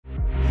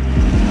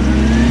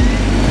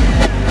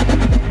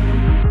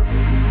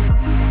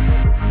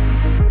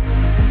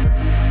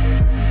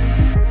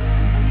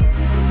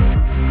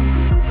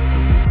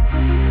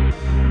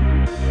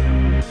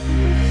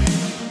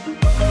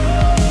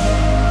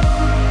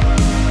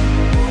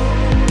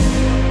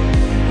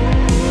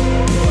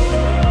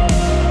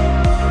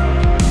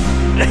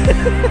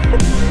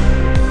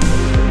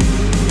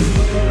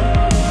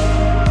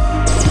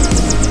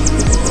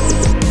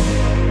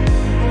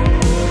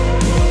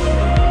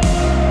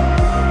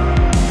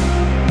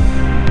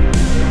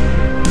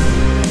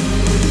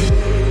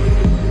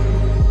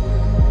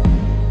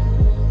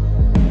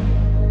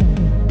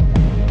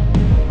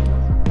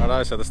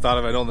So the start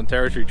of our Northern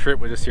Territory trip,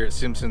 we're just here at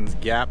Simpsons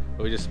Gap.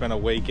 We just spent a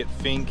week at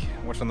Fink,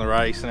 watching the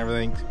race and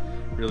everything.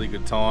 Really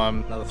good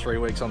time. Another 3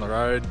 weeks on the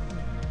road.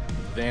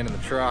 Van in the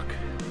truck.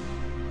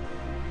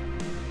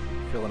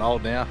 Feeling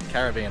old now.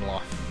 Caravan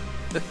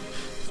life.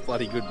 It's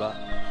bloody good, but.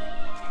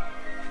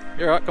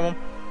 You alright? Come on.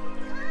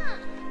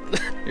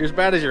 You're as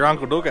bad as your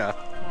Uncle Dooker.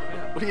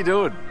 What are you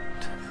doing?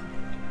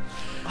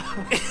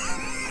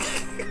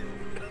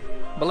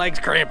 My leg's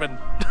cramping.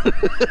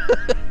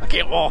 I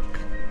can't walk.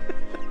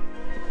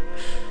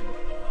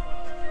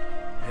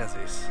 How's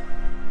this?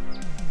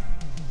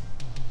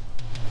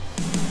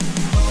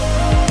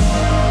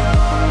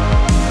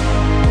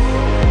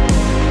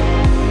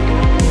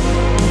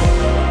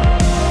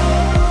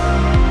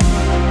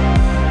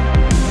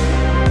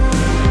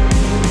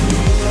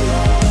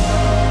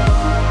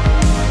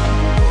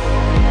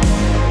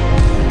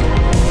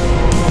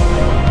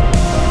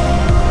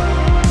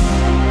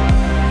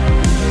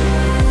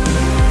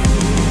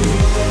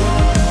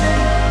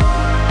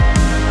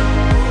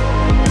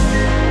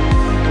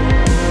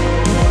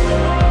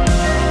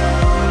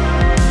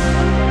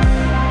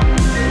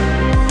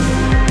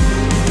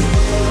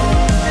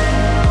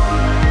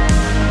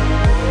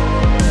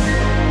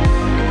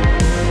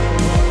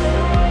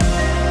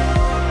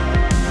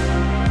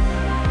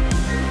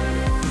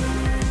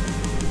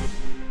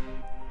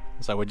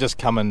 So we're just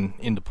coming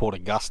into Port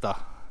Augusta,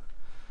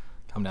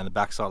 coming down the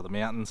backside of the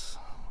mountains,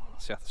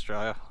 South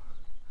Australia.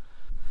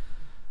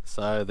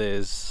 So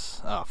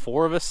there's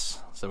 4 of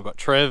us. So we've got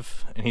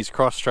Trev and his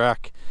cross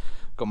track,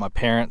 got my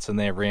parents and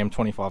their Ram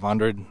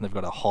 2500. They've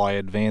got a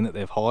hired van that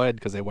they've hired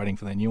because they're waiting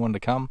for their new one to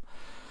come.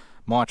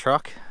 My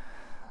truck,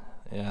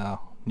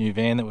 our new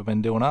van that we've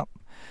been doing up.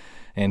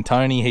 And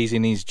Tony, he's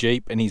in his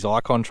Jeep and his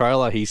Icon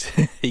trailer. He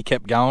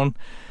kept going.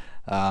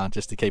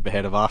 Just to keep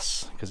ahead of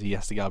us because he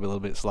has to go a little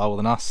bit slower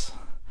than us.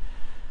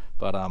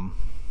 But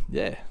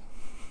yeah,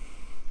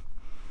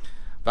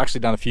 I've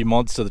actually done a few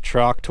mods to the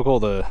truck, took all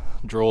the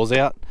drawers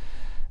out,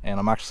 and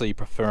I'm actually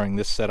preferring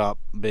this setup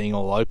being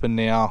all open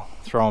now,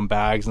 throwing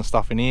bags and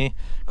stuff in here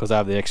because I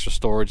have the extra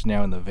storage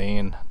now in the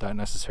van. Don't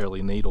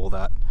necessarily need all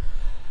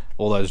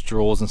those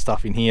drawers and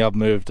stuff in here. I've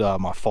moved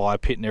my fire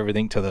pit and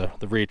everything to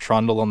the rear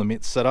trundle on the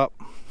MITS setup,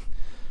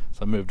 so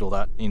I moved all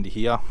that into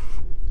here.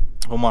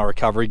 All my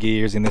recovery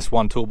gear is in this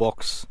one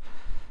toolbox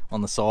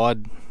on the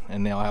side,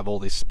 and now I have all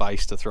this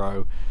space to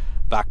throw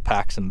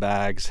backpacks and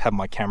bags, have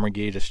my camera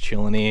gear just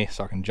chilling here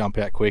so I can jump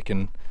out quick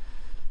and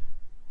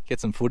get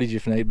some footage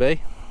if need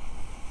be.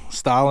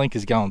 Starlink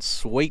is going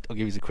sweet. I'll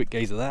give you a quick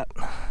gaze of that.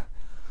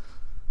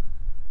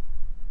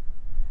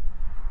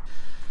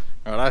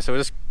 Alright, so we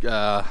just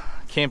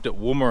camped at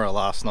Woomera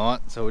last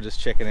night, so we're just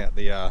checking out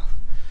the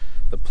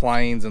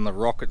planes and the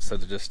rockets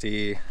that are just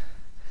here.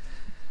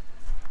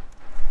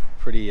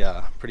 Pretty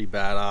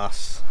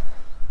badass.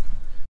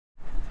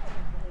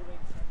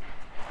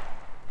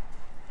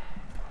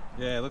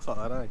 Yeah, it looks like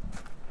that, eh?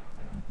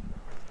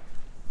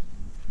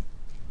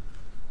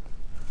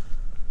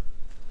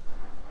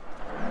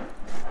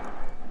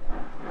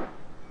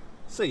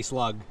 Sea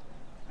slug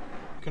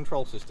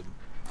control system.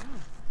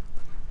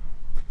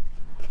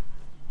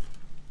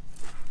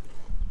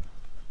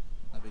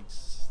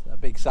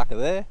 That big sucker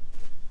there.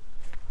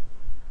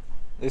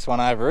 This one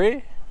over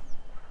here.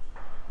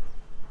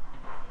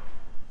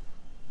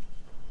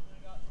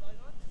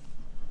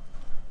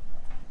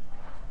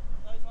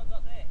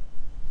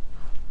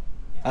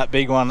 That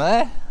big one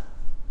there.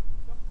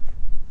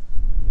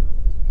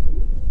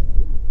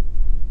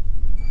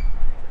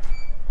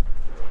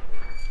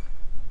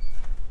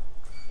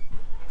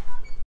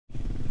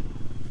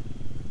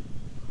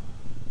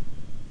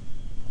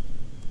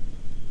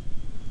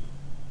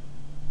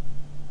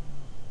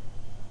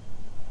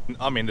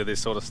 I'm into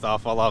this sort of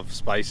stuff. I love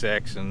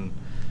SpaceX and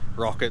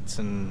rockets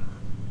and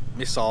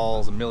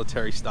missiles and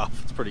military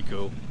stuff. It's pretty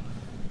cool.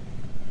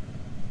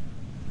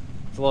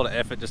 It's a lot of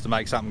effort just to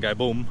make something go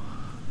boom.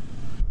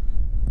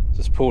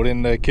 Just pulled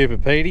into Cooper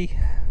Pedy,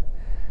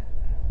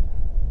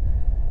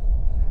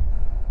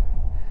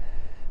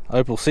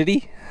 Opal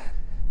City.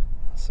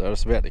 So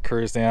just about to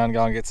cruise down,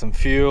 go and get some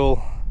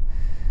fuel,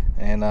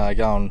 and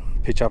go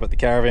and pitch up at the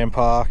caravan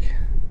park,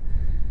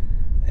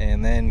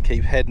 and then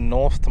keep heading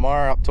north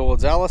tomorrow up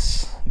towards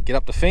Alice, get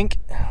up to Fink,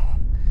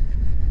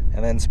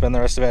 and then spend the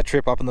rest of our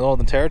trip up in the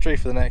Northern Territory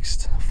for the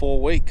next 4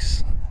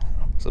 weeks.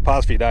 So the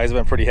past few days have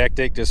been pretty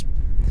hectic, just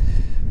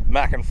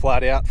macking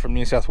flat out from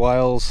New South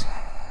Wales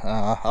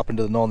up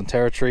into the Northern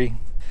Territory,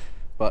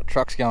 but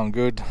truck's going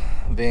good,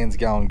 van's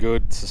going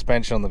good.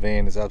 Suspension on the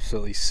van is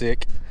absolutely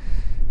sick.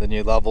 The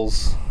new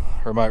levels,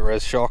 remote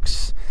res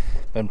shocks,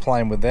 been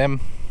playing with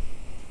them.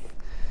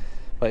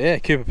 But yeah,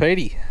 Cooper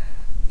Pedy.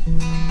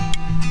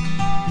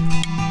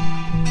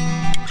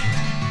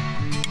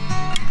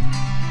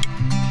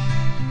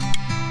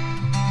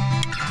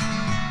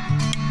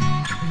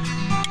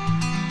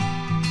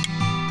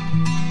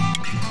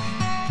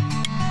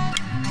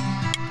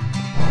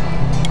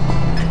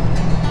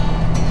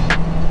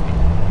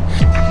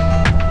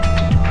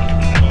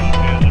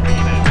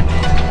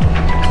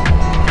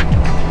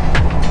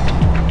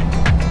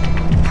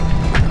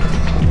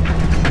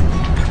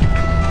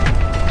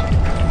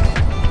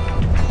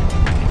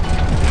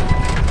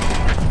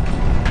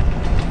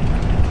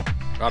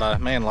 Righto,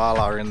 me and Lala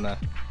are in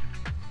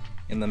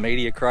the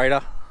meteor crater.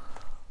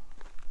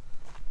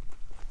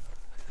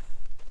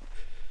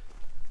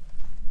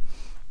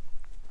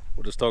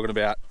 We're just talking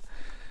about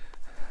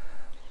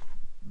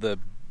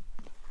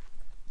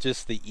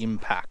just the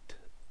impact.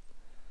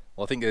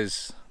 Well, I think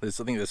there's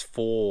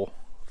four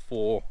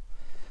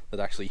that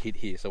actually hit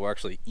here, so we're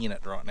actually in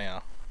it right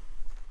now.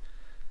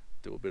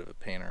 Do a bit of a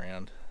pan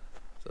around.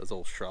 So there's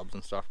all shrubs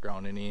and stuff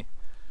growing in here,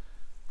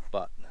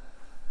 but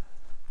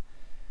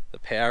the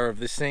power of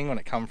this thing when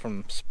it come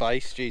from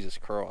space, Jesus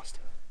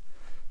Christ,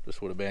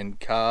 just would have been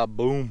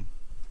kaboom.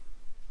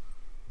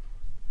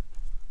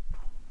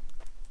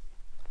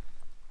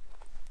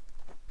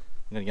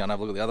 I'm gonna go and have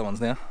a look at the other ones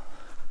now.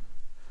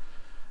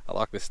 I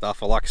like this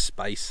stuff. I like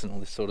space and all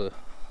this sort of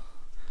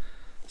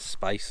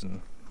space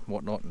and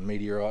whatnot, and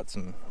meteorites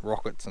and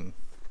rockets, and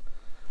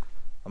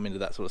I'm into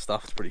that sort of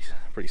stuff. It's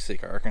pretty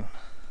sick, I reckon.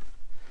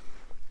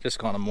 Just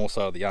kind of more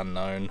so the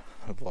unknown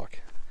of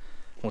like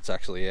what's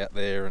actually out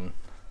there and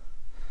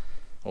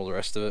all the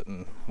rest of it,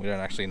 and we don't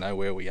actually know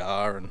where we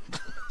are, and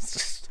it's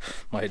just,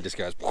 my head just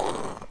goes.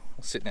 I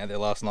was sitting out there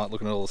last night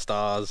looking at all the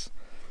stars.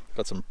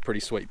 Got some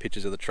pretty sweet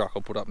pictures of the truck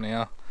I'll put up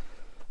now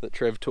that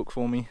Trev took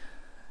for me.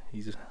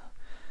 He's a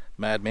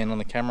madman on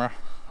the camera.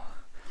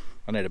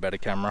 I need a better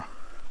camera.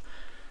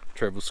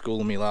 Trev was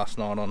schooling me last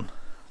night on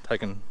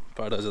taking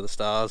photos of the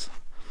stars.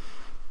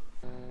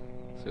 So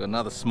we've got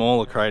another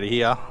smaller crater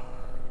here.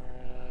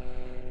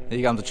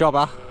 Here comes the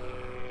chopper.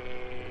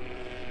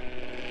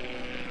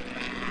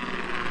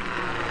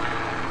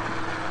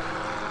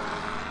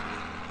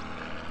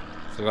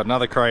 So we've got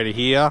another crater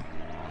here,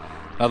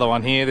 another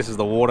one here. This is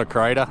the water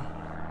crater.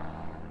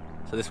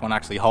 So this one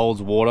actually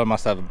holds water,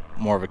 must have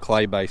more of a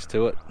clay base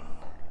to it.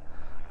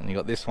 And you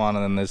got this one,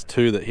 and then there's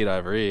two that hit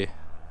over here.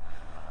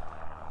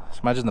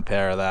 Just imagine the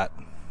power of that.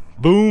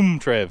 Boom,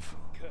 Trev.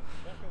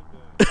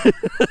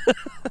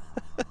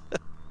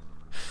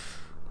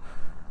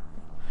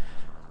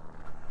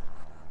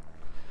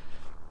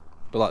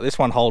 But like this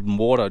one holding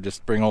water,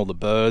 just bring all the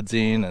birds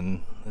in,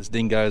 and there's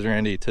dingoes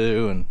around here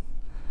too, and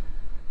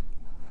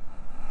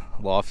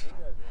life.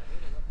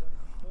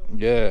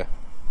 Yeah.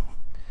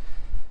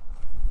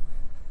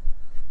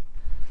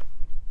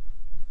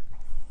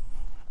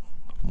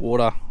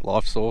 Water,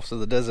 life source of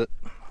the desert.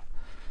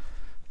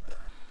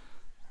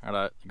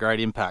 Alright,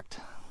 great impact.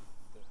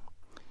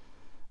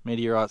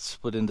 Meteorites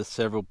split into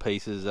several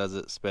pieces as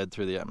it sped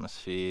through the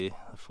atmosphere.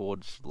 The four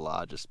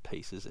largest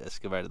pieces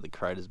excavated the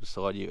craters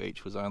beside you.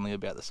 Each was only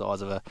about the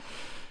size of a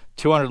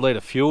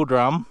 200-litre fuel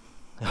drum.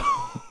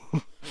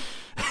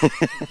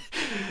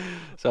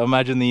 So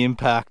imagine the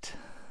impact.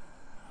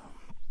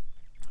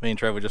 Me and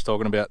Trev were just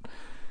talking about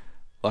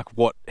like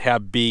how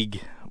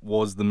big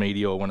was the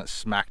meteor when it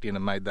smacked in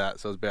and made that.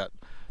 So it was about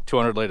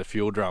 200-litre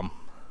fuel drum.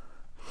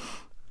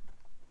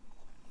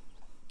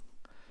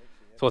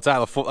 So what's that?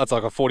 That's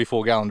like a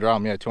 44-gallon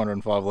drum, yeah,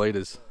 205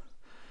 litres.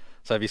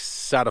 So if you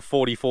sat a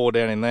 44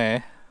 down in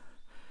there,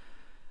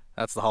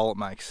 that's the hole it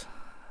makes.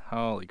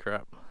 Holy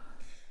crap.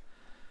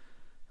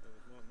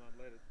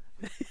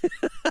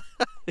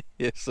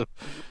 Yeah,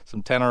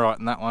 some tannerite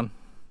in that one.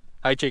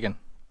 Hey chicken.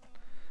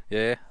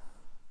 Yeah.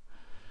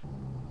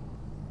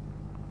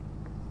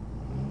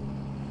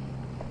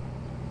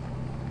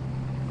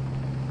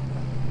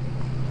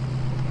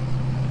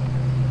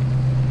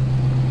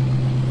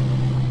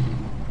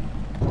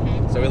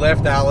 So we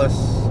left Alice,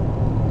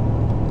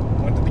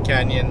 went to the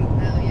canyon.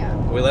 Oh yeah.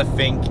 We left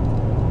Fink,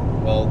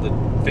 well the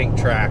Fink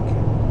track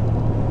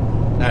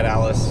at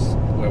Alice,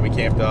 where we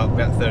camped up,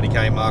 about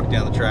 30k mark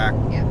down the track.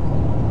 Yep.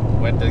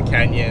 Went to the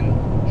canyon.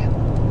 Yep.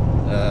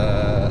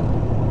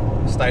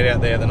 Stayed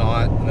out there the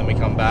night, and then we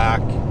come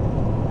back.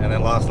 And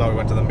then last night we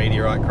went to the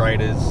meteorite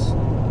craters.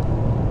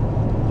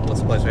 What's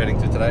the place we're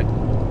heading to today?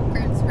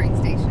 Curtin Spring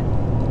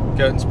Station.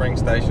 Curtin Spring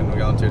Station we're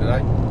going to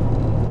today.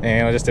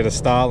 And I just did a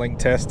Starlink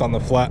test on the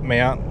flat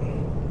mount.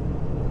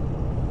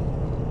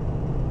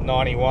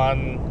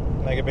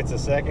 91 megabits a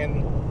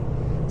second.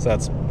 So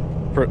that's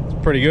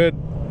pretty good.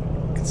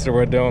 Consider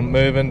we're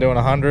moving, doing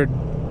 100.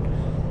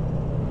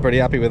 Pretty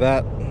happy with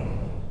that.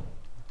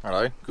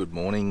 Hello, good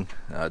morning.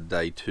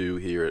 Day 2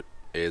 here at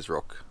Ayers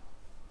Rock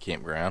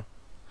Campground.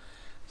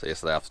 So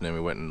yesterday afternoon we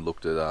went and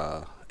looked at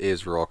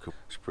Ayers Rock. It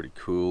was pretty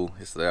cool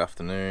yesterday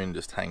afternoon,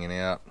 just hanging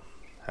out,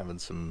 having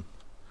some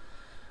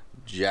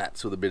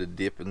jats with a bit of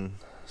dip and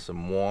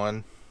some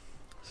wine.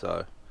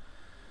 So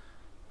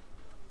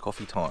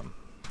coffee time.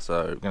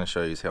 So I'm going to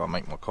show you how I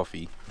make my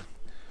coffee.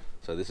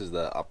 So this is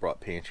the upright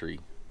pantry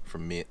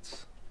from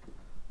Mitts.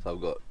 So I've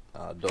got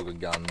dog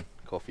and gun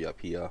coffee up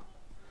here.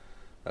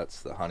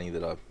 That's the honey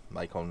that I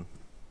make on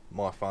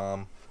my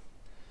farm.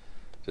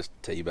 Just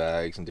tea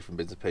bags and different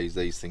bits of peas.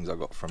 These things I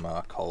got from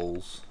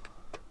Coles,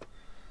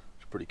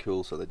 which is pretty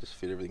cool. So they just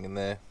fit everything in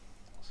there.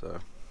 So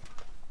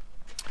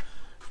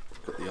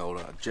got the old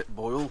jet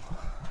boil,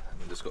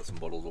 and just got some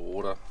bottles of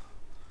water.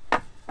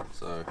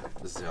 So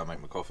this is how I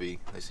make my coffee.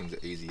 These things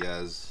are easy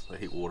as, they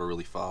heat water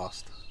really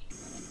fast.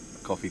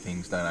 The coffee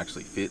things don't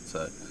actually fit,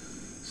 so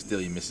steal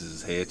your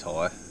missus's hair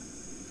tie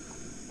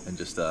and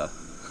just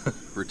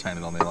retain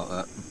it on there like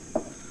that.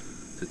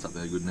 Sits up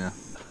there good now.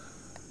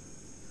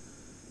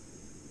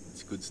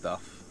 It's good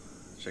stuff.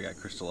 Check out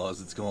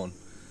crystallised, it's gone.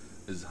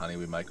 This is honey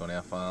we make on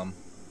our farm.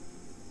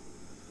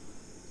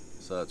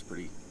 So it's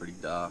pretty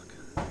dark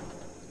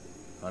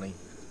honey.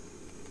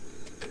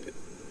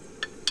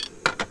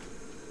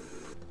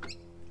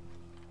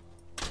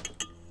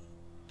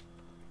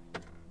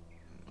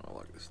 I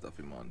like this stuff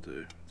in mine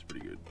too, it's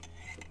pretty good.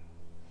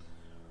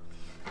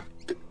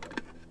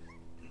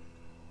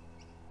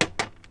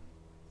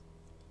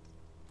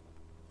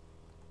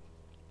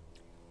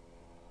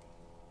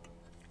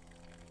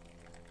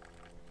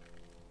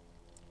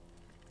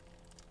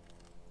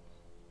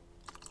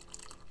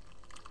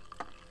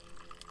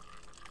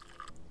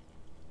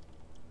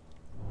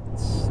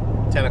 It's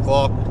 10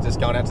 o'clock, just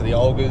going out to the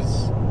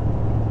Olgas.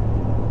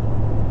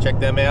 Check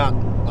them out.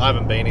 I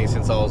haven't been here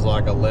since I was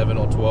like 11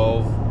 or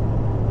 12.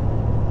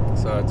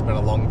 So it's been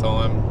a long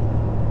time.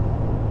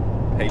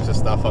 Heaps of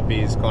stuff up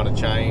here's kind of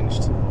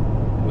changed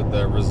with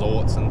the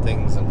resorts and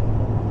things. And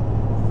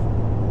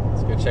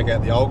let's go check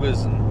out the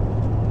Olgas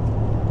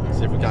and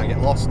see if we can't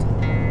get lost.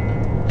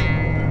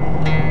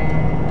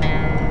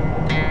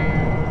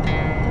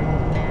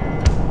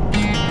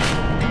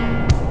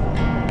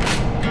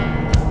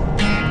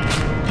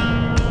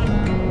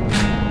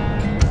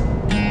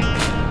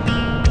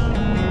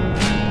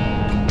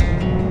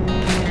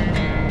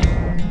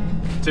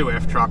 Two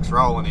F trucks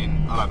rolling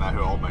in. I don't know who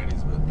old mate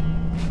is, but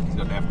he's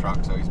got an F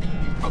truck, so he's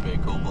probably a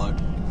cool bloke.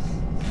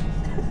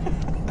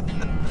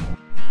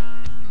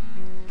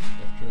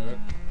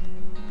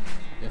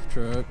 F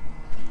truck.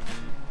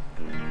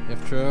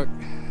 F truck.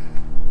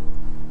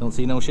 Don't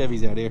see no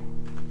Chevys out here.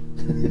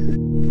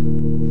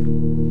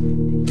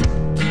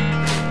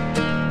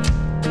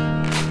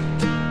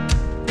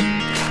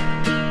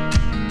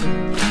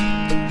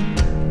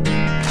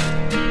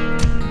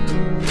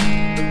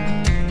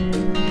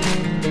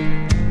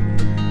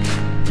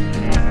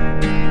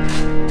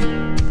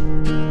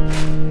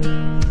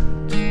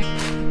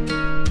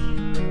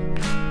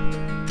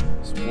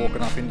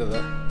 Walking up into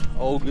the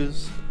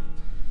Olgas.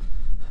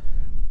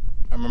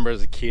 I remember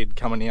as a kid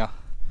coming here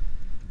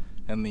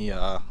and it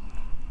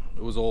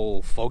was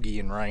all foggy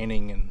and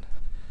raining, and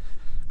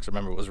because I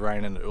remember it was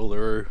raining at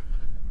Uluru,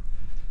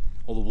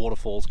 all the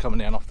waterfalls coming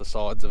down off the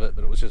sides of it,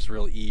 but it was just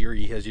really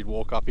eerie as you'd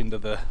walk up into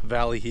the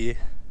valley here.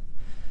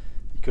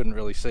 You couldn't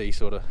really see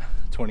sort of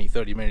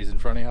 20-30 metres in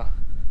front of you.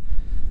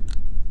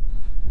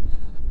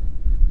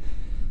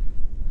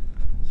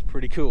 It's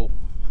pretty cool.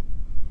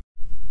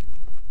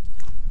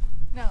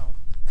 No.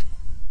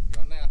 You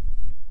on now?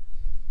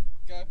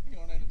 Go, you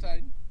want to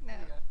entertain? No.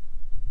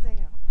 They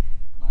don't.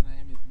 My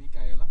name is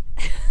Michaela.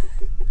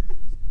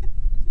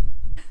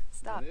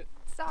 Stop.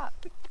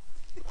 Stop.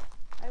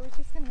 I was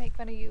just going to make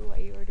fun of you while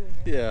you were doing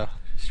your Yeah,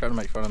 she's trying to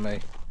make fun of me.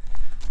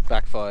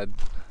 Backfired.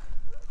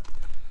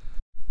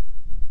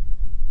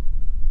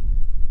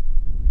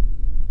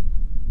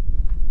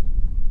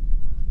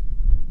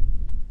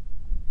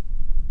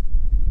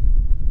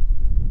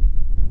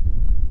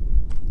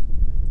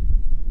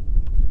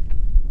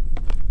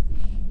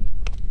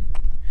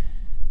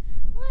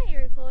 Why are you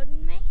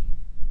recording me?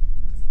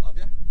 Because I love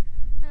you.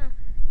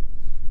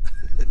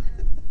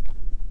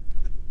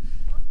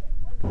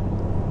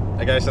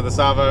 Okay, so the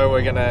Savo,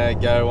 we're gonna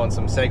go on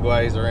some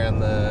segways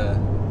around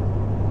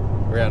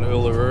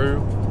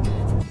Uluru.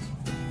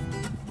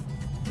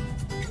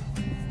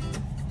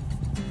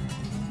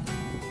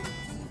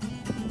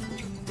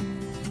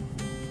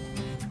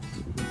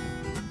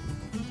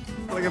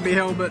 Look at me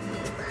helmet.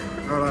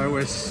 Righto,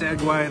 we're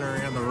segwaying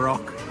around the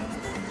rock.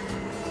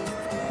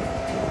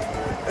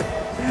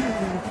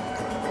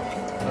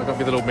 I've got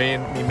my little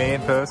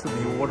man purse with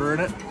me water in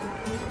it.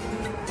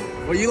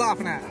 What are you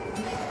laughing at?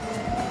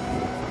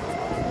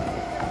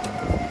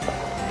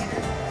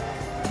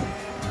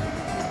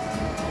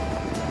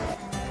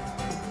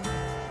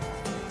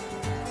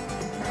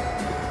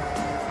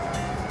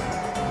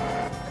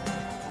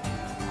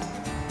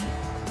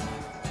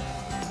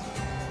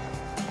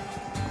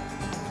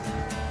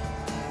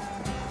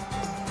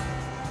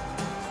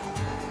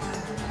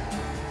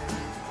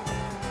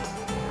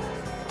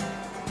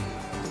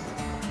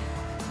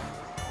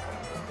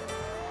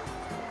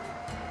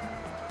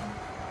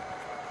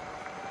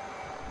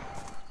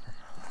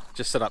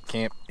 Just set up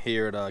camp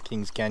here at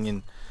Kings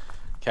Canyon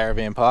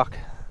Caravan Park.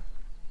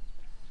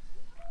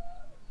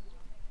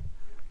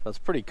 That's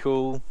a pretty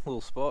cool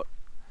little spot.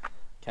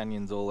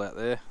 Canyon's all out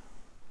there,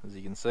 as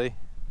you can see.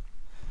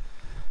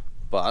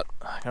 But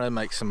I'm going to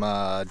make some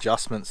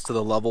adjustments to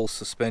the level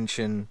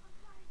suspension,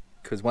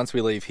 because once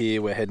we leave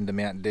here we're heading to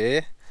Mount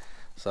Dare.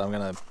 So I'm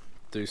going to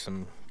do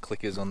some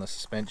clickers on the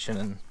suspension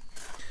and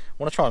I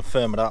want to try and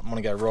firm it up. I want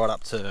to go right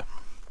up to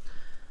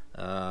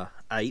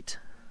 8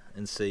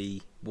 and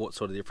see what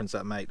sort of difference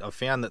that makes. I've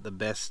found that the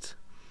best,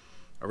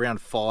 around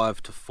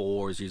 5 to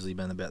 4 has usually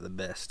been about the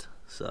best.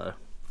 So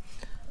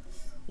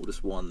we'll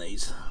just wind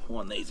these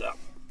up.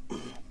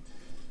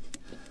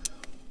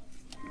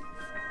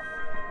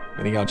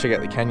 Gonna go and check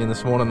out the canyon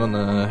this morning on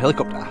the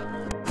helicopter.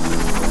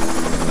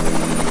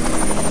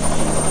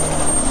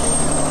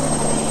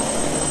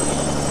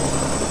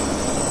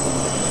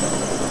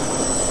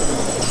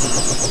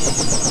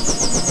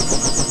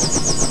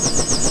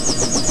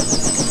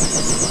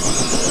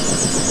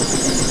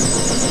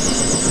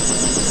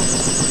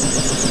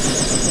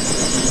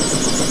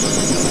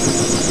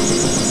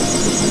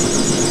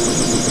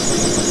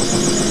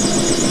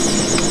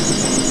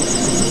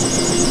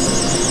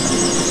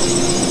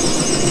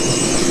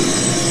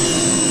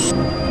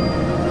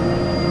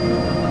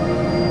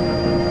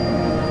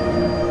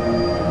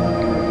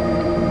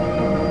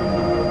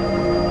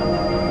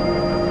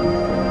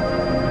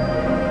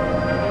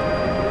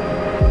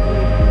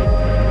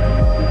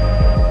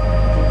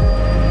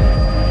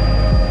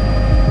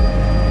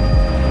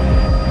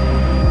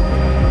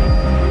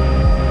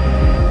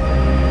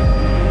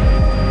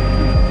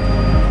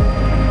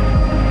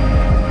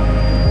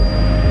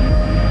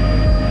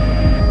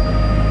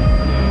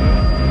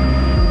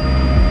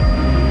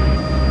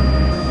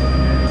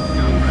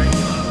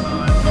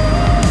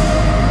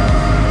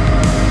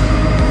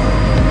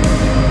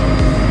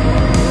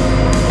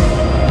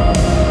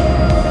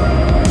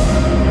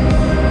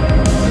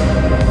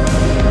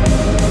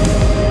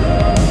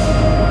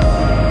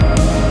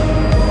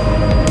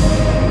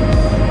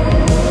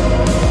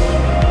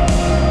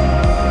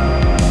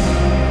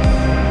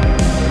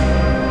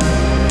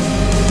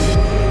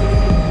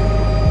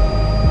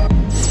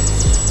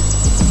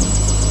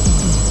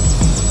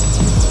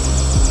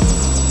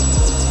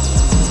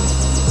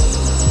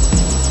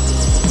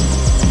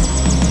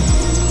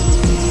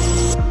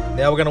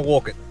 Now we're gonna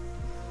walk it.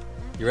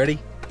 You ready?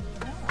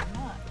 No, I'm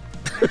not.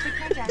 I took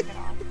my jacket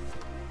off.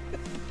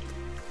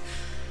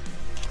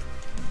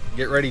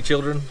 Get ready,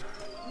 children.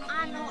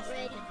 I'm not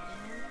ready.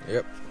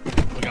 Yep,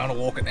 we're going to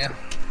walk it now.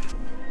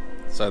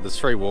 So there's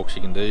 3 walks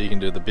you can do. You can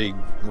do the big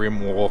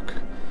rim walk,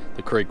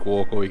 the creek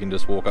walk, or you can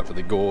just walk up to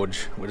the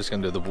gorge. We're just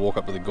going to do the walk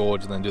up to the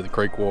gorge and then do the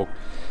creek walk.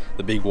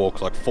 The big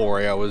walk's like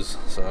 4 hours,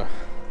 so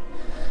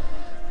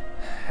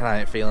and I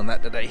ain't feeling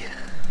that today.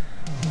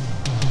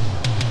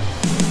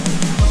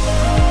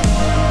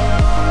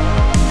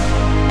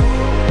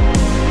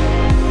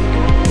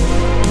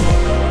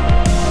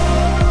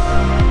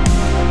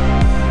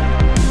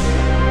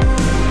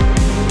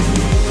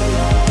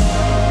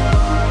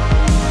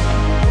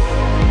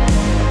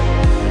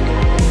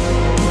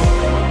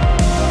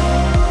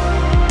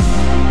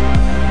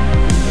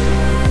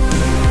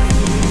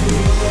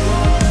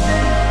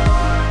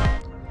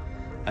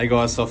 Hey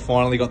guys, so I've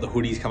finally got the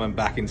hoodies coming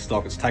back in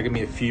stock. It's taken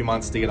me a few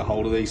months to get a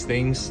hold of these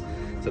things.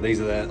 So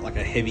these are like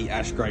a heavy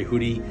ash grey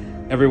hoodie.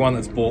 Everyone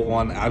that's bought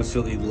one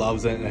absolutely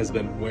loves it and has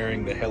been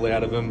wearing the hell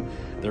out of them.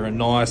 They're a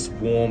nice,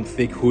 warm,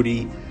 thick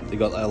hoodie. They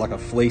got like a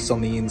fleece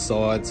on the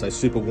inside, so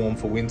super warm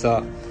for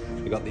winter.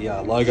 We got the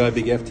logo,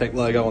 Big F Tech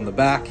logo on the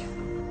back.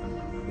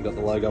 We got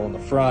the logo on the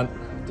front.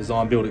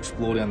 Design, Build,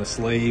 Explore down the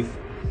sleeve.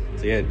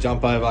 So yeah,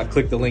 jump over,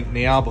 click the link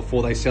now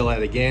before they sell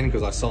out again,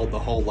 because I sold the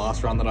whole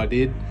last run that I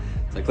did.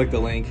 So click the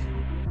link.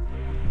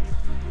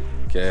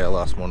 Okay, our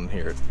last one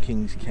here at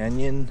Kings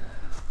Canyon.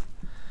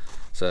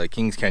 So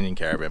Kings Canyon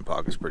Caravan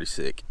Park is pretty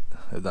sick.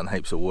 They've done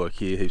heaps of work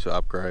here, heaps of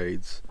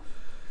upgrades.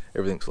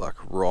 Everything's like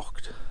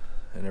rocked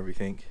and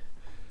everything.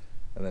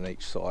 And then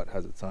each site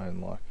has its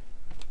own like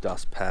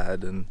dust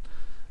pad and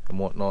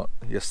whatnot.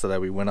 Yesterday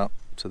we went up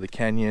to the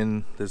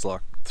canyon. There's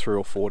like 3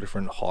 or 4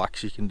 different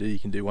hikes you can do. You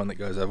can do one that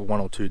goes over 1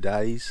 or 2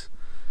 days.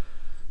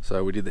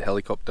 So we did the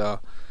helicopter,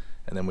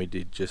 and then we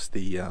did just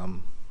the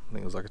I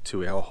think it was like a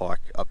 2-hour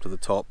hike up to the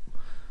top,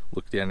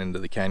 look down into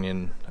the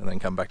canyon and then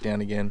come back down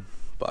again.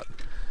 But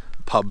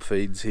pub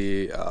feeds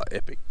here are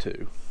epic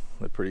too.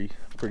 They're pretty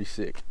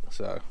sick.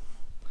 So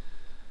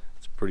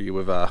it's pretty.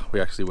 We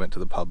actually went to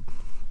the pub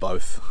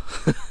both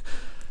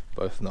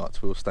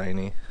nights we were staying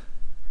here.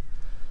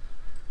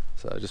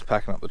 So just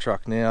packing up the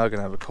truck now,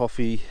 gonna have a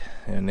coffee,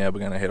 and now we're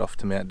gonna head off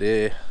to Mount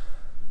Dare.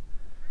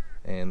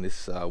 And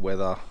this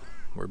weather,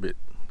 we're a bit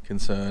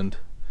concerned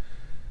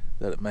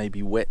that it may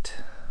be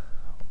wet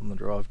on the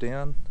drive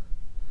down,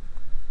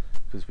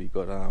 because we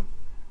got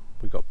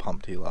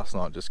pumped here last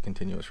night, just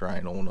continuous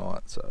rain all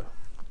night. So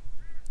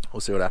we'll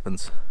see what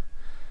happens.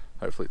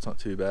 Hopefully it's not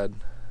too bad,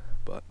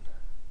 but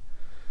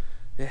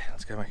yeah,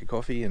 let's go make a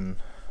coffee and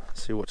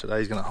see what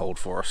today's going to hold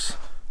for us.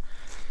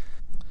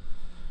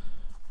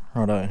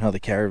 Righto, another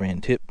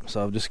caravan tip.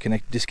 So I've just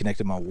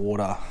disconnected my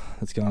water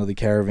that's going to the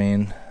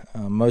caravan.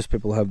 Most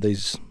people have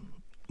these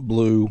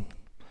blue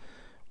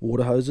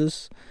water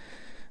hoses.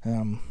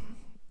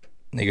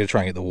 You're going to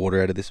try and get the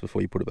water out of this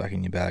before you put it back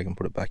in your bag and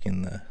put it back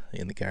in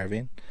the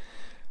caravan.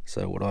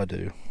 So what I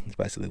do is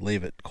basically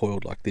leave it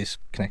coiled like this,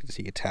 connected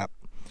to your tap,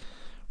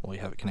 or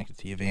you have it connected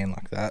to your van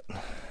like that,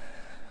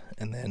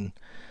 and then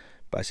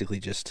basically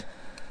just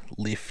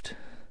lift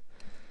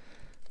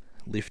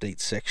each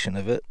section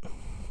of it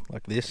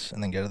like this,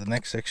 and then go to the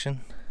next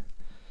section,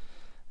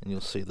 and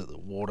you'll see that the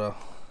water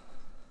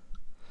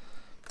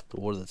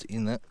that's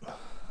in it,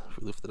 if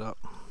we lift it up,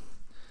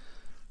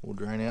 will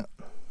drain out.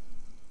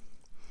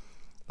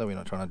 We're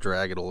not trying to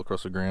drag it all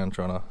across the ground,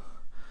 trying to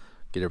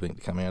get everything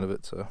to come out of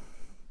it. So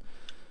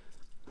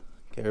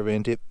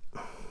caravan tip.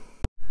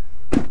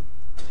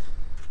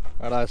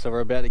 Righto, so we're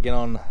about to get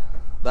on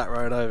that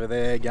road over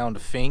there, going to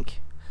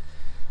Fink.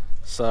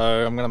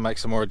 So I'm going to make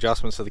some more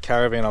adjustments to the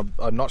caravan.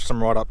 I notched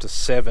them right up to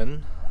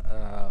 7.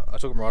 I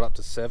took them right up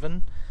to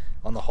 7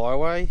 on the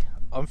highway.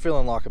 I'm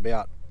feeling like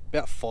about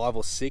 5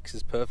 or 6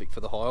 is perfect for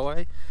the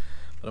highway,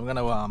 but I'm going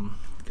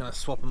to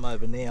swap them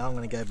over now. I'm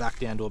going to go back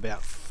down to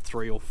about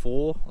 3 or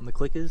 4 on the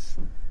clickers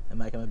and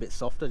make them a bit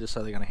softer, just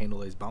so they're going to handle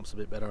these bumps a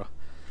bit better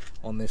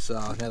on this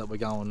now that we're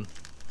going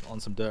on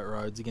some dirt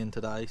roads again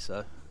today.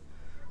 So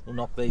we'll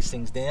knock these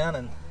things down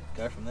and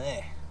go from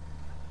there.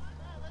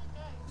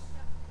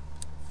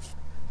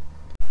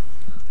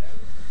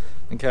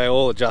 Okay,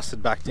 all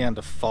adjusted back down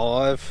to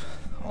 5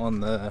 on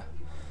the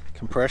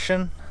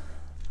compression.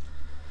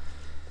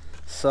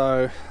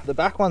 So the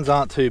back ones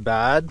aren't too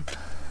bad.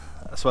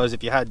 I suppose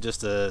if you had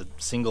just a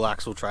single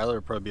axle trailer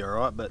it'd probably be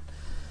alright, but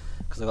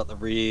because I've got the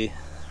rear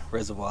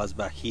reservoirs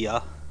back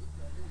here,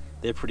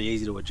 they're pretty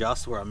easy to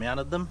adjust where I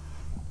mounted them.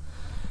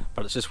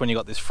 But it's just when you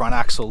got this front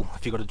axle,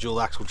 if you've got a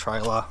dual axle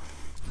trailer,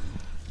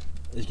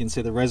 as you can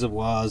see the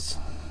reservoirs,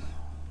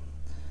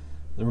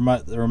 the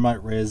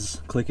remote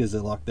res clickers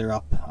are like they're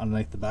up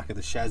underneath the back of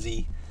the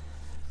chassis.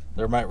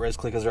 The remote res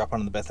clickers are up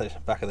under the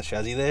back of the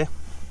chassis there.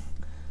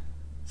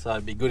 So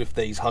it'd be good if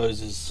these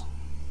hoses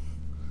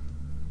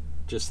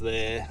just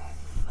there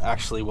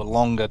actually were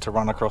longer to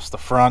run across the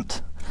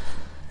front,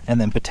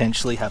 and then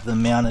potentially have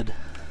them mounted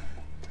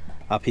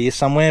up here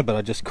somewhere, but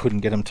I just couldn't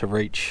get them to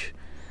reach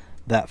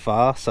that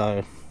far. So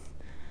it'd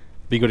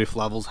be good if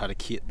Lovell's had a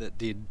kit that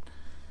did.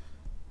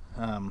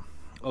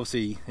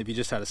 Obviously if you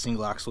just had a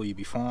single axle you'd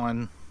be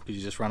fine, because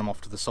you just run them off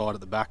to the side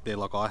at the back there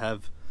like I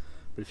have.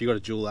 But if you've got a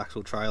dual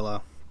axle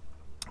trailer,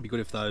 it'd be good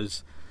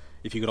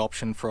if you could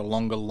option for a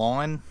longer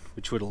line,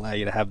 which would allow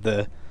you to have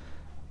the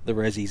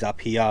resis up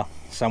here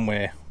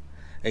somewhere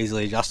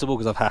easily adjustable,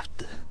 because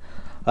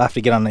I have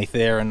to get underneath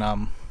there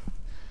and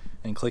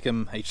click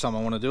them each time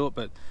I want to do it.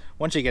 But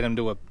once you get them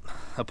to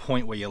a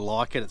point where you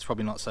like it, it's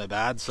probably not so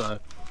bad. So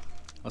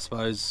I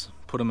suppose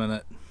put them in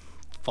at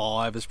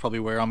 5 is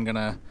probably where I'm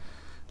gonna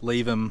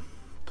leave them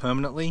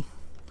permanently.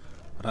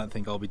 I don't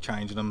think I'll be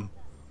changing them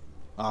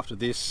after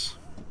this.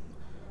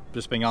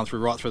 Just been going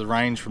right through the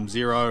range from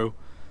 0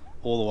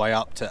 all the way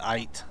up to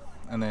 8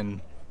 and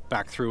then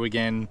back through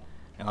again,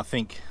 and I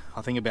think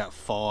about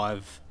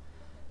 5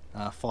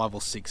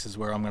 or 6 is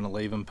where I'm going to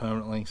leave them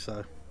permanently.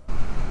 So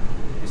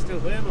you're still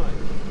there, mate?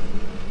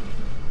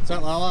 What's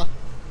up, Lala?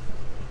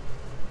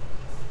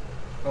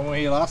 When were we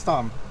here last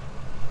time?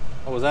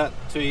 What was that,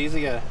 2 years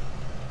ago?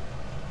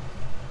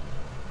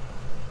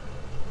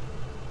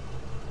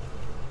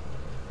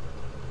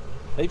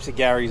 Heaps of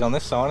Garys on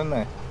this side, isn't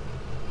there?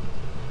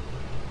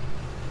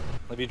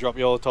 Have you dropped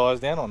your tyres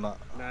down or not?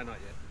 No, not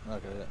yet.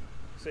 Okay. Yeah.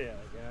 See how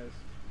it goes.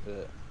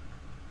 Yeah.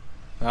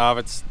 No,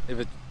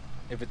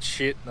 if it's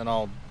shit, then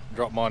I'll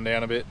drop mine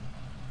down a bit.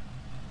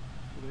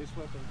 Look at this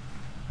weapon.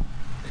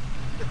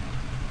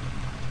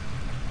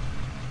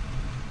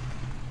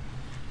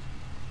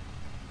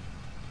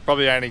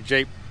 Probably the only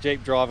Jeep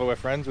driver we're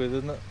friends with,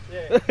 isn't it?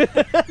 Yeah.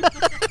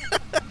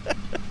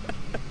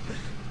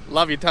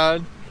 Love you,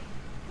 Toad.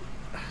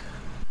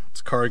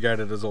 It's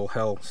corrugated as all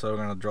hell, so we're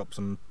going to drop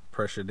some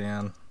pressure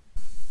down.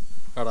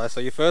 Righto, so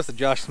your first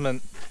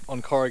adjustment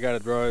on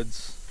corrugated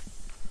roads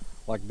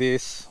like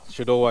this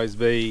should always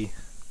be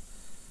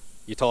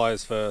your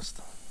tyres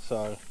first.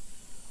 So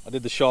I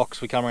did the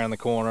shocks, we come around the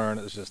corner and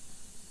it was just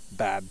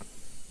bad.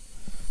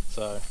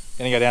 So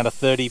gonna go down to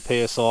 30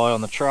 PSI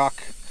on the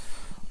truck,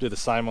 do the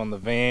same on the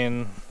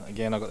van.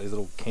 Again, I've got these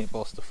little Camp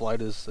Boss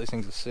deflators, these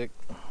things are sick.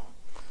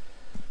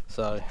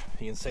 So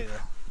you can see the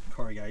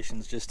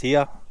corrugations just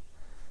here.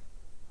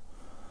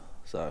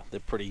 So they're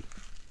pretty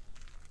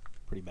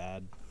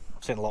bad.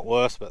 I've seen a lot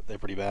worse, but they're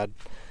pretty bad.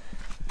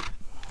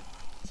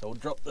 So we'll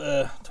drop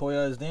the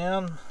Toyos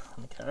down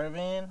on the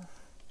caravan.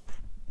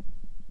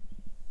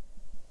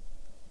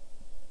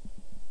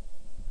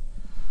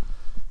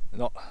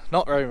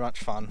 Not very much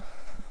fun,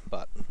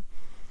 but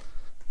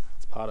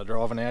it's part of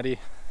driving out here.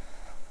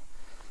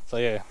 So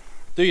yeah,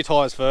 do your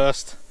tyres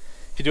first.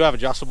 If you do have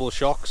adjustable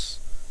shocks,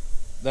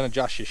 then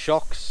adjust your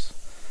shocks.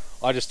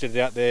 I just did it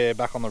out there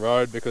back on the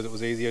road because it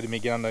was easier to me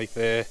get underneath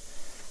there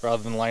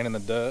rather than laying in the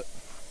dirt.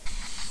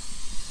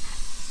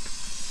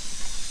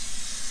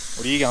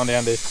 What are you going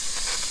down to?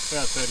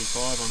 About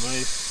 35 on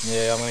these.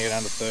 Yeah, I'm going to go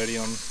down to 30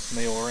 on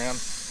me all around.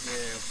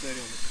 Yeah, 30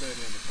 on the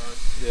front.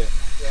 Yeah.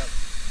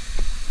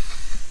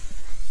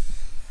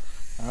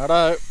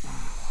 Righto,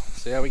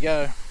 see how we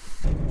go.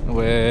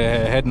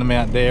 We're heading them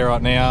out there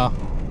right now.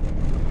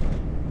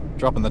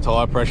 Dropping the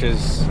tyre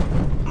pressures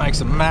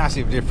makes a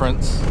massive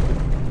difference.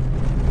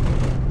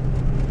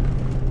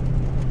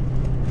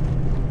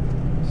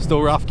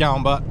 Still rough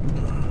going, but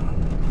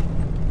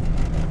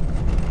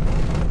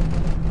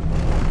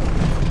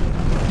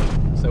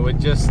so we're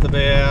just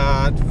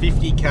about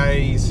 50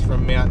 k's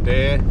from Mount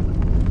Dare,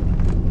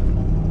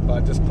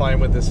 but just playing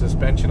with the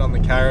suspension on the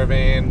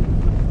caravan.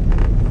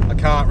 I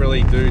can't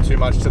really do too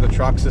much to the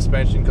truck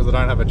suspension because I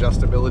don't have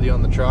adjustability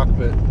on the truck,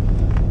 but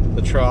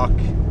the truck,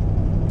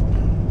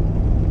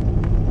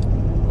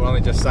 we were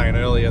only just saying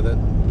earlier that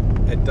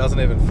it doesn't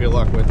even feel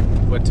like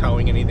we're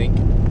towing anything.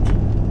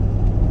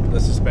 the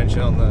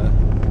suspension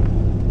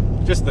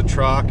on just the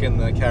truck and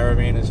the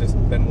caravan has just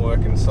been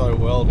working so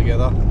well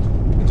together.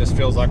 It just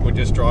feels like we're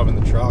just driving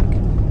the truck.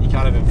 You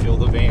can't even feel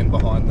the van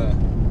behind the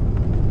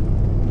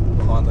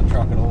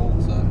truck at all.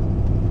 So,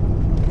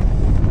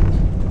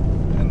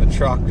 and the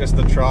truck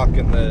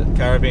and the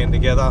caravan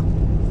together,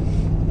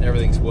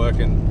 everything's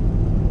working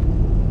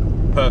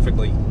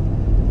perfectly.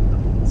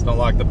 It's not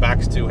like the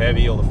back's too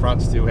heavy or the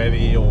front's too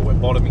heavy or we're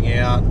bottoming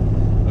out.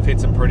 We've hit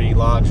some pretty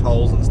large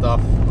holes and stuff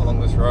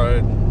along this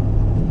road.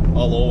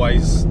 I'll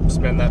always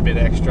spend that bit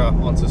extra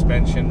on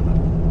suspension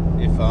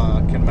if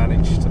I can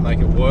manage to make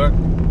it work,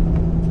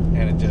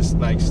 and it just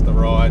makes the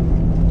ride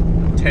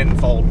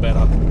tenfold better.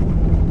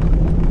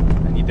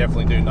 And you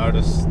definitely do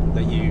notice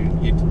that you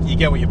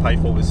get what you pay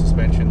for with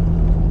suspension.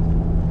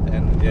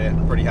 And yeah,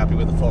 I'm pretty happy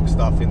with the Fox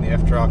stuff in the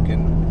F-Truck,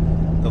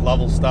 and the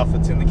Lovell stuff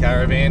that's in the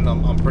caravan.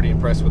 I'm pretty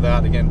impressed with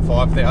that. Again,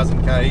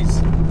 5,000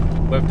 Ks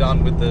we've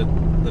done with the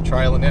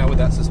trailer now with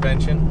that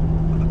suspension,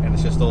 and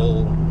it's just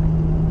all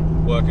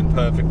working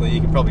perfectly. You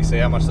can probably see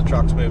how much the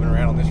truck's moving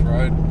around on this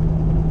road,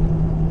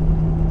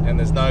 and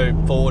there's no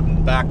forward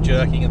and back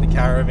jerking of the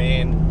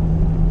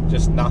caravan,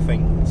 just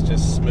nothing. It's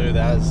just smooth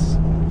as.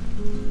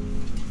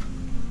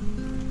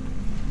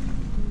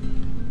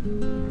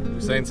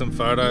 We've seen some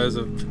photos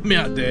of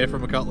Mount Dare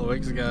from a couple of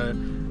weeks ago,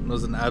 and it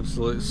was an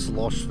absolute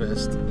slosh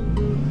fest,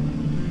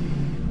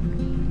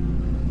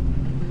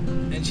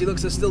 and she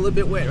looks still a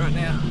bit wet right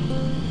now.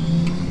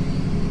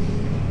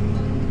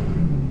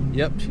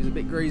 Yep, she's a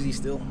bit greasy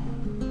still.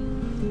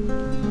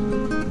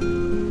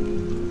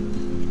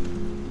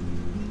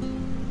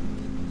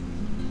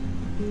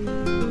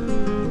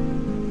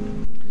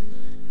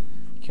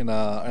 Can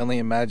only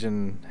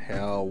imagine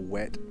how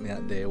wet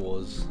Mount Dare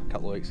was a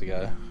couple of weeks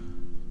ago.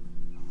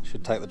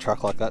 Should take the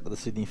truck like that to the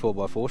Sydney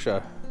 4x4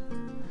 show.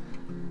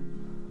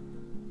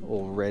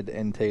 All red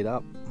and teed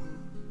up.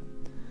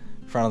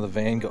 Front of the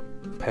van got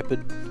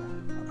peppered.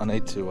 I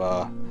need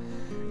to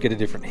get a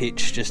different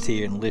hitch just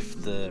here and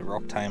lift the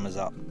rock tamers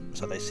up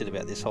so they sit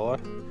about this high.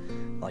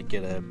 Like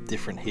get a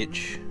different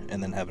hitch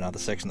and then have another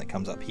section that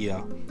comes up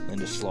here and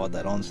just slide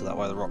that on so that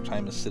way the rock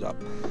tamers sit up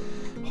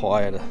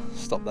higher to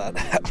stop that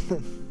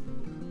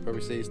happening.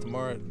 Probably see you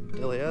tomorrow at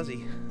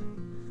Dalhousie.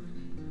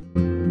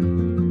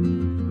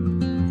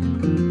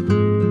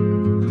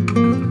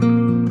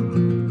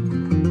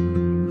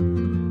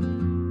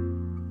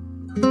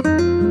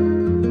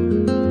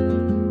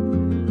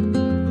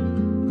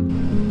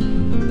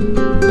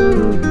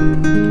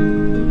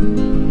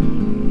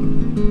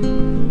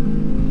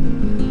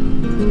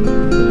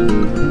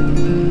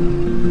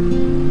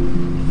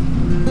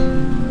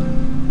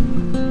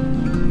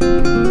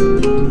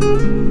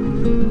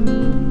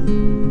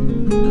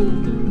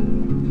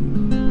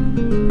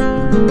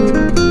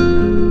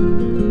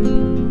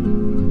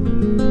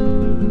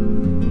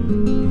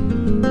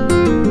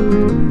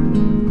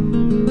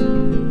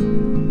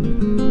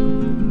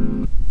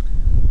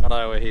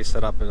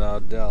 Set up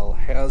at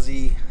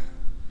Dalhousie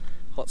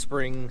Hot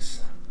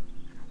Springs.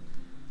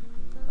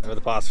 Over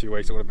the past few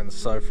weeks it would have been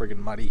so friggin'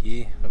 muddy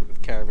here with the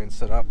caravan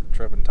set up,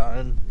 Trev and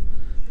Tone.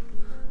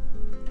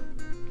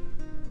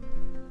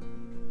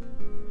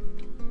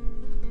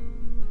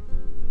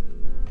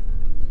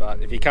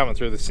 But if you're coming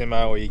through the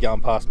Simo or you're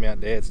going past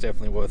Mount Dare, it's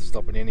definitely worth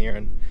stopping in here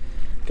and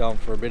going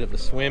for a bit of a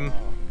swim.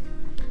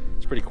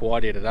 It's pretty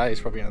quiet here today.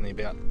 It's probably only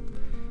about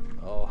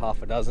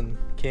half a dozen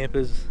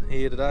campers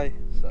here today.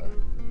 So.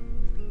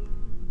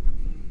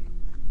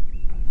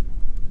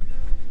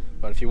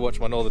 But if you watch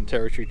my Northern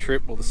Territory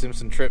trip or the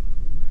Simpson trip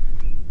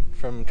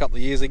from a couple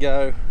of years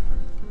ago,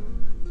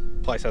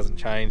 the place hasn't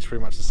changed,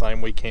 pretty much the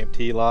same. We camped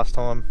here last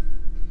time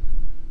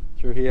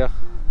through here.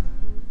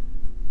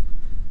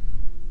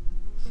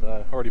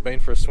 So already been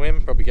for a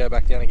swim, probably go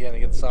back down again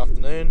this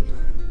afternoon.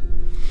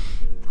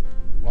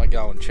 Might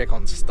go and check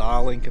on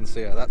Starlink and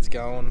see how that's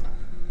going.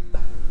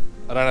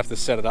 I don't have to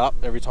set it up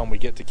every time we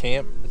get to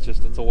camp,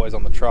 it's always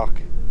on the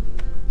truck.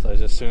 So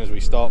just as soon as we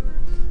stop,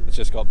 it's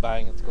just got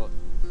bang, it's got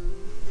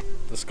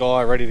the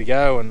sky ready to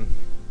go, and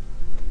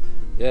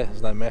yeah,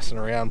 there's no messing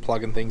around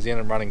plugging things in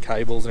and running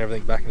cables and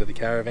everything back into the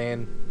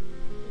caravan.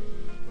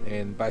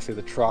 And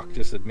basically the truck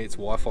just admits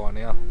Wi-Fi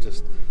now,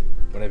 just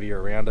whenever you're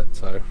around it.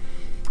 So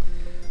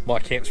my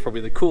camp's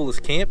probably the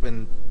coolest camp,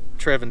 and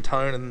Trev and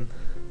Tone and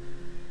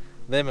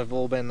them have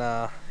all been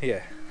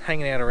yeah,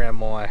 hanging out around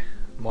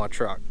my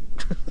truck.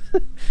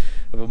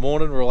 Of a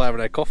morning we're all having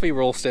our coffee,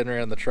 we're all standing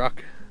around the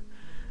truck,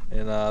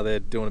 and they're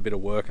doing a bit of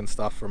work and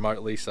stuff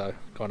remotely, so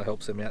kind of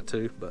helps them out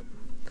too. But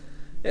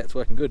yeah, it's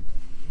working good.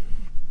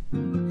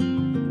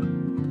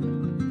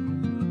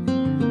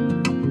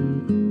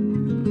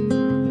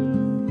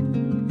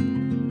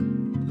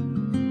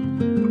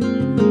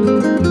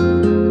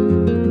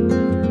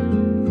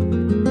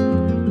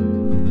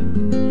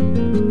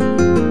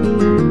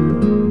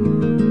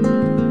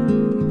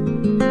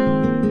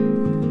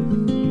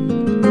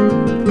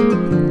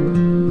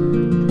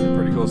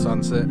 Pretty cool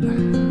sunset.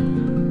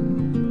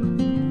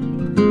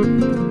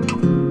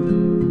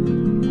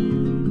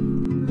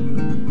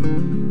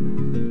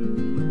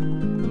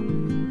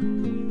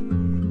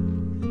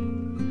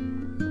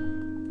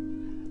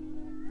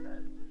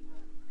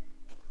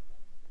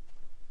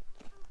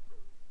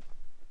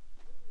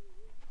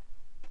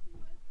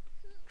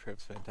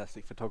 Trev's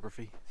fantastic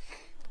photography.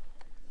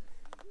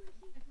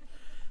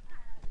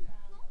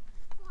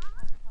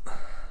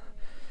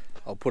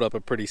 I'll put up a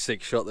pretty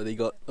sick shot that he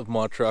got of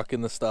my truck in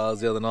the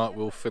stars the other night.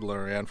 We were fiddling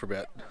around for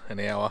about an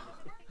hour.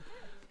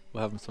 We're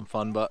having some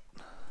fun, but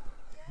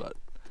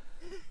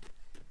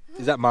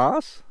is that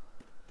Mars?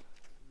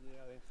 Yeah,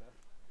 I think so.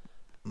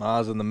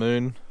 Mars and the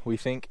moon, we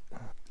think.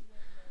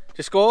 Did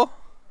you score?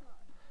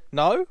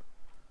 No?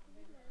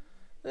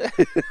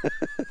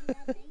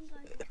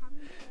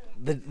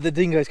 The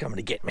dingo's coming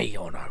to get me,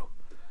 oh no.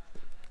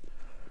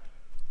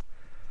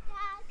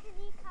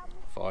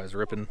 Fire's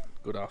ripping.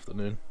 Good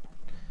afternoon.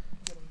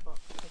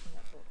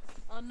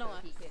 Oh, no.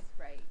 He gets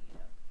right, you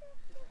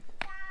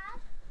know.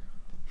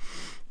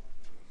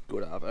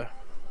 Good arvo.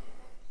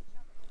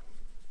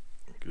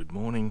 Good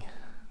morning.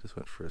 Just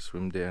went for a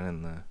swim down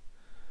in the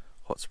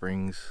hot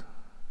springs.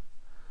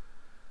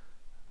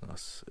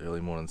 Nice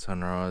early morning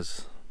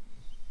sunrise.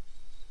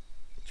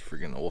 It's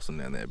friggin' awesome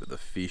down there, but the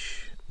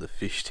fish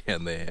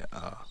down there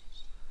are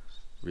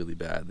really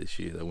bad this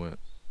year. They weren't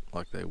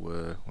like they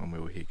were when we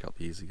were here a couple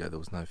of years ago. There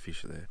was no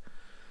fish there,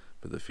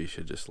 but the fish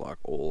are just like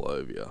all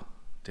over you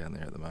down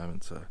there at the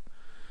moment, so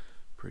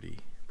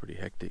pretty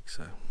hectic.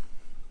 So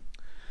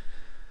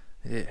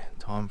yeah,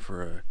 time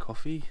for a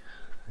coffee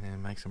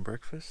and make some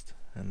breakfast,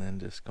 and then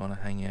just kind of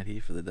hang out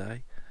here for the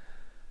day,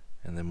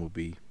 and then we'll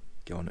be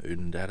going to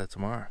Oodendata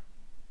tomorrow.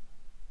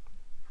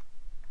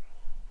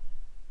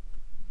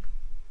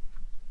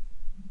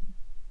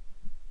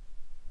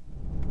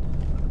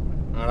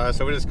 Alright,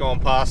 so we're just going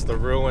past the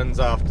ruins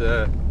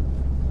after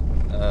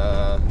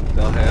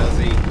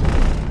Dalhousie.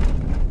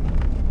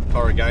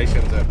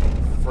 Corrugations are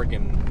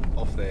freaking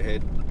off their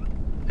head.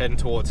 Heading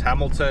towards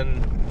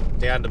Hamilton,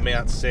 down to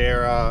Mount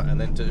Sarah, and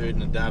then to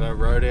Oodendata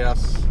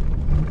Roadhouse.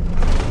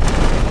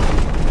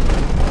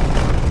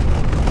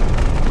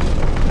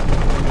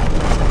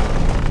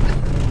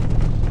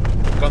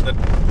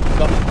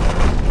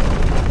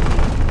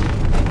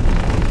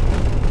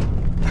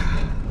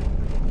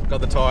 Got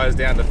the tyres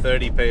down to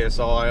 30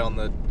 psi on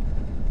the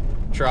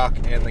truck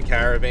and the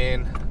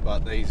caravan,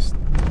 but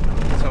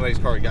some of these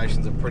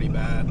corrugations are pretty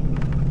bad.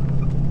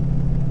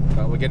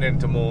 But we're getting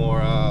into more,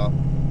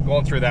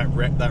 going through that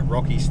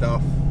rocky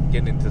stuff,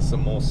 getting into some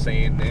more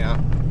sand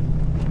now.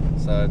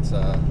 So it's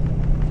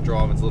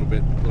driving's a little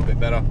bit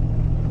better.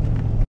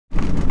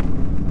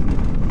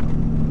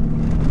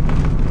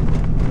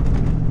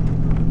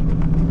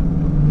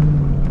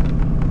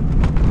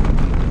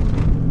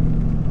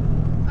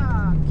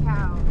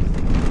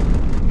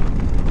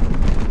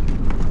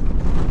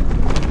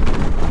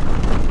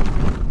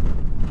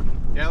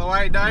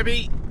 Hey,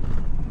 Dobie.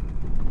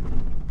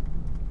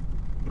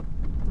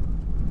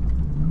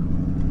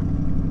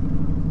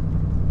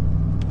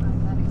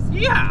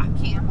 Yeah.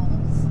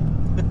 Camels.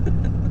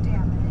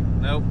 Damn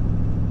it. Nope.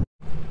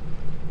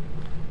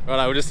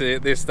 Right, we're just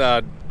at this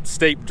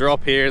steep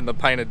drop here in the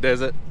painted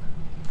desert.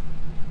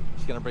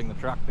 Just gonna bring the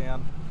truck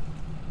down.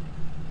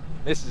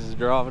 This is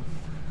driving.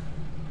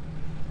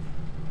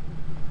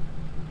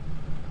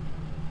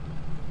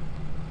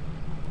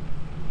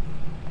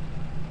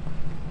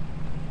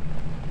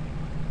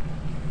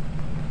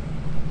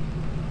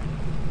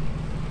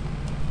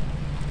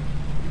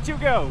 You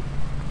go.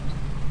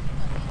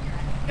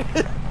 I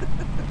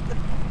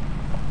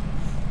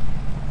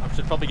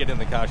should probably get in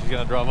the car. She's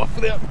going to drive off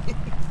without me.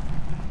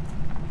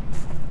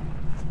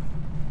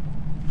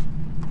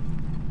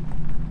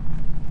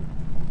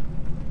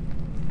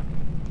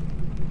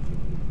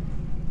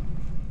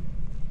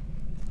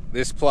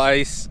 This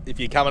place, if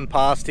you're coming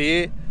past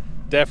here,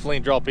 definitely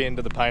drop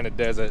into the painted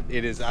desert.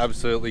 It is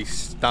absolutely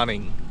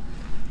stunning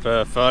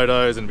for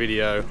photos and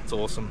video. It's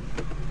awesome.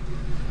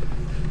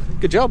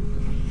 Good job.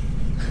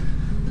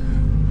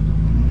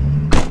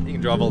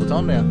 Drive all the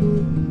time now.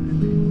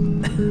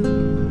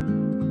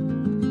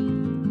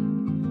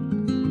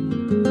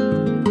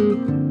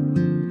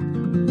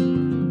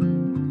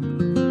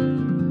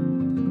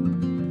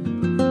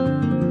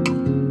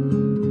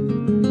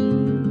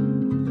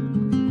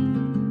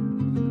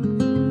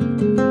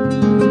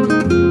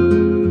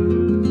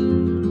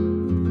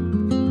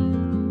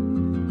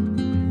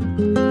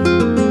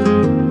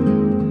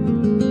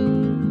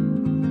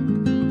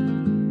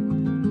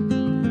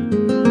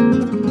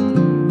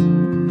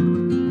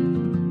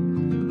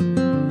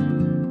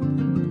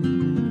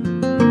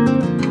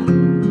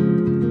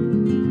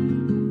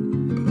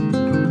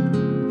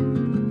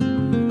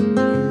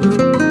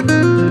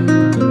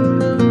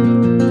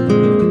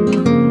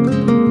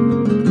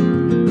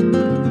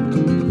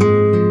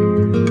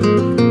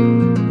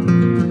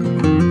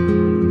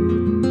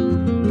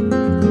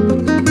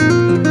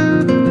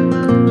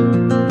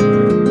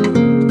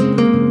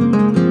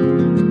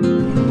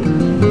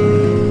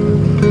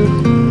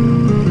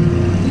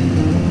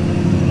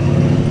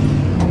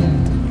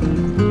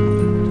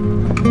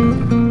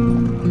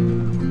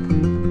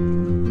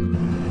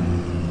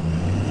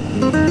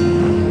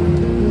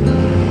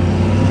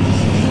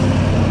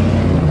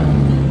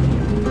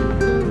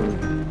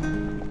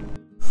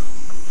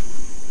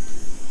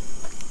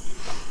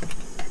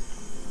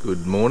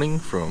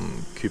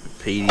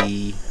 Cooper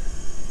Pedy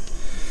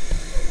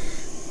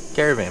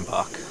caravan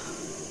park.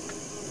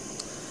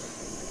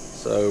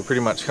 So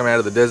pretty much come out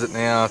of the desert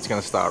now. It's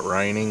going to start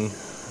raining.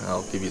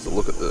 I'll give you a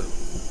look at the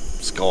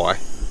sky.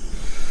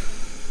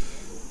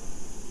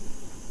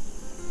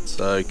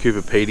 So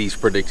Cooper Pedy's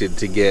predicted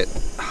to get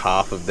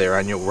half of their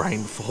annual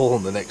rainfall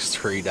in the next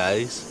 3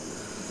 days.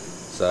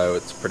 So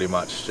it's pretty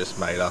much just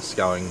made us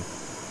going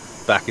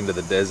back into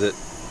the desert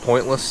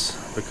pointless,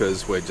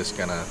 because we're just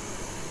gonna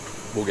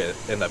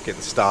end up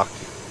getting stuck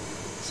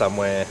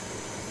somewhere.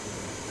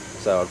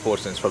 So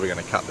unfortunately it's probably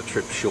going to cut the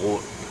trip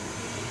short.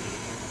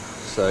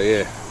 So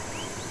yeah,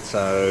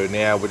 so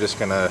now we're just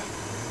gonna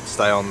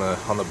stay on the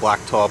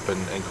blacktop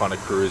and kind of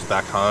cruise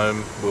back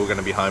home. We're going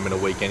to be home in a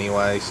week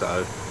anyway,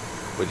 so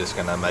we're just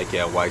going to make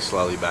our way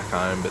slowly back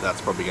home. But that's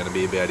probably going to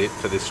be about it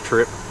for this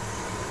trip.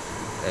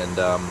 And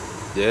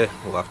yeah,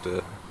 we'll have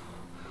to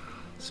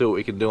see what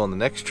we can do on the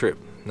next trip.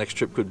 Next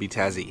trip could be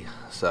Tassie,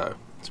 so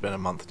spend a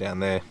month down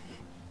there.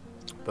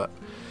 But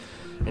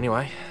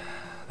anyway,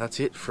 that's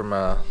it from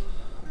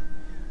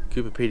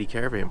Cooper Pedy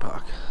Caravan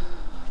Park.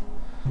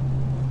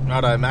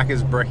 Righto,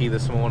 Macca's brekkie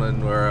this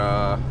morning.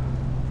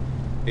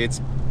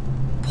 It's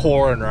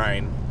pouring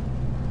rain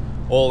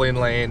all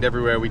inland,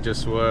 everywhere we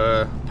just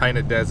were.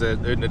 Painted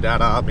Desert,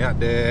 Oodnadatta up out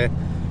there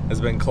has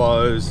been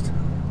closed,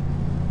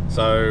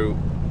 so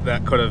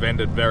that could have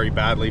ended very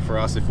badly for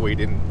us if we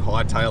didn't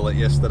hightail it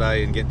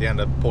yesterday and get down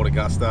to Port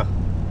Augusta.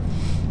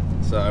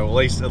 So at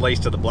least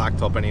to the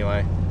blacktop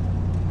anyway.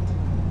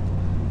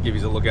 Give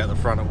you a look out the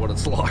front of what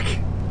it's like.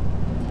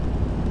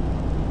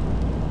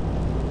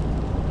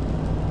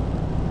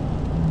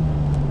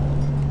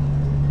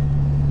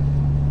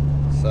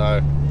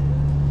 So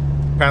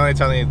apparently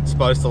it's only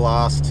supposed to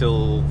last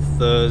till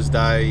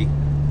Thursday.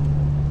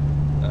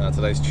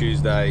 Today's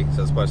Tuesday,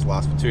 so it's supposed to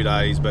last for 2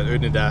 days. But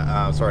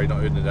sorry,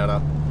 not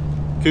Oodnadatta,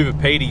 Cooper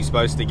Pedy's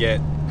supposed to get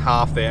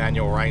half their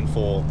annual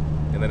rainfall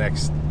in the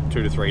next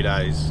 2 to 3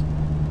 days.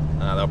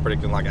 They were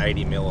predicting like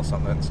 80 mil or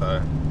something.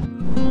 So